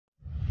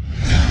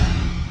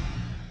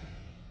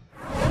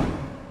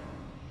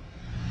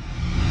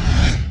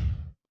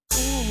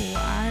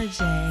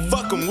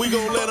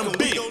gon' let them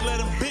be.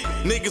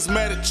 Niggas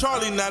mad at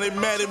Charlie, now they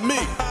mad at me.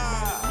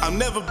 I'm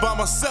never by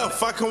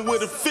myself, I come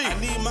with a fee.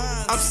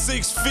 I'm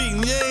 6 feet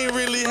and you ain't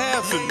really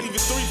half of me.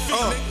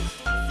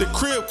 The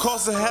crib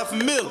costs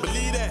 $500,000.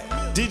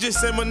 DJ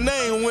say my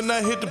name when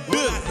I hit the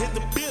building.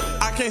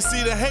 I can't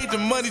see the hate, the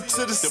money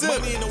to the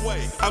ceiling.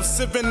 I'm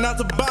sipping out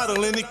the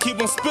bottle and it keep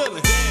on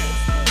spilling.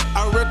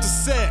 I rep the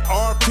set,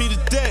 RP to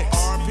Dex.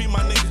 RP my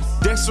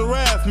nigga. Dexter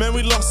Raff, man,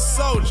 we lost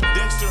a soldier.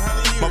 Dexter,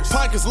 my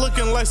pockets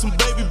looking like some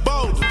baby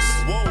boulders.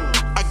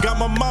 I got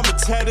my mama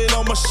tatted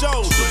on my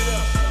shoulder.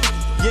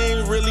 You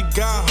ain't really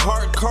got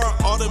hard car,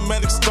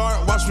 automatic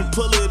start. Watch me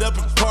pull it up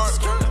and park.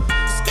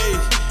 Hey,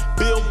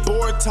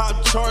 Billboard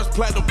top charts,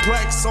 platinum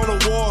plaques on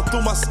the wall.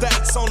 Through my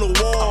stats on the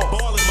wall.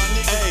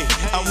 Hey,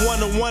 I'm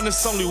 1 of 1,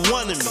 it's only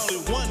one of me.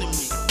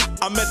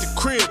 I'm at the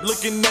crib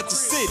looking at the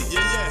city.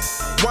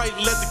 White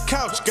leather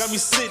couch got me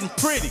sitting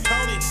pretty.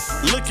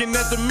 Looking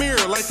at the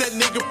mirror like that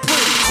nigga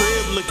pretty.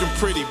 Crib looking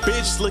pretty,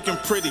 bitch looking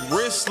pretty,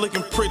 wrist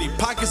looking pretty,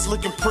 pockets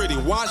looking pretty,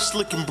 watch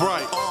looking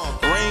bright.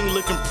 Ring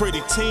looking pretty,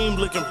 team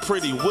looking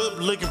pretty, whip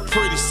looking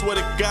pretty. Swear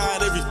to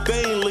God,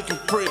 everything looking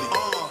pretty.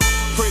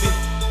 Pretty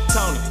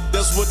Tony,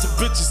 that's what the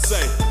bitches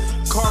say.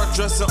 Car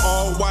dressing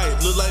all white,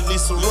 look like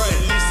Lisa Ray.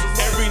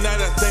 Every night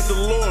I thank the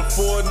Lord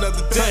for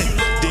another day.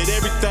 Did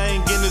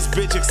everything in this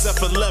bitch except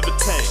for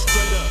levitate.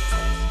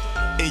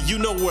 And you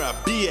know where I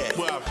be at.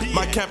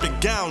 My cap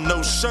and gown,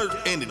 no shirt,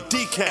 and a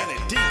decaf.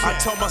 I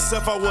told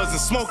myself I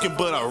wasn't smoking,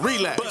 but I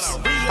relapsed.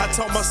 I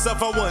told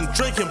myself I wasn't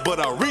drinking, but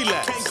I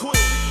relapsed.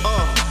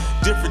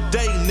 Different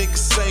day, niggas,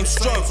 same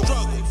struggle.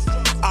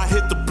 I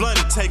hit the blunt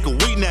and take a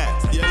weed nap.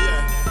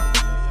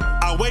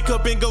 I wake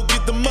up and go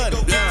get the money.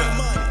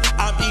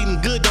 I'm eating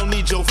good, don't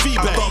need your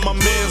feedback. I thought my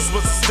mans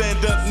was a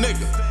stand-up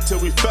nigga till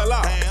we fell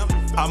out.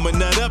 I'ma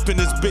nut up in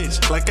this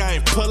bitch like I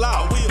ain't pull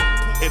out.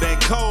 It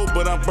ain't cold,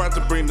 but I'm about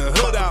to bring the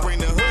hood out.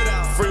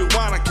 Free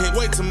wine, I can't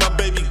wait till my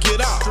baby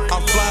get out.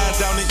 I'm flying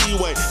down the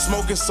E-way,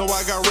 smoking so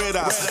I got red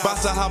eyes. About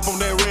to hop on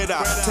that red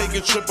eye, take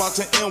a trip out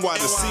to NY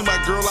to see my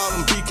girl out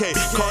in BK.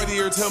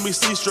 Cartier tell me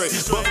see straight,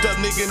 buffed up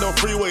nigga, no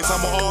freeways.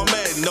 I'm all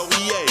mad, no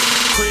EA.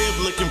 Crib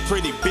looking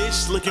pretty,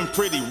 bitch looking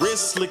pretty,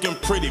 wrist looking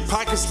pretty,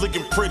 pockets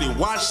looking pretty,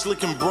 watch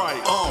looking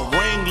bright.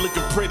 Ring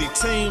looking pretty,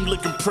 team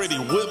looking pretty,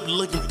 whip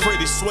looking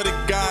pretty. Swear to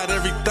God,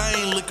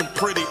 everything looking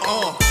pretty.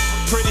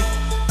 Pretty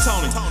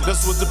Tony,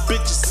 that's what the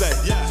bitches say.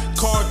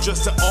 Car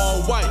dressed in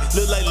all white,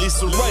 look like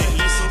Lisa Ray.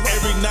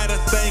 Every night I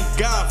thank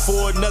God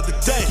for another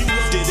day.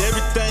 Did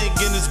everything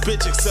in this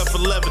bitch except for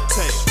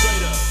levitate.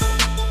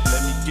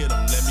 Let me get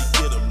 'em.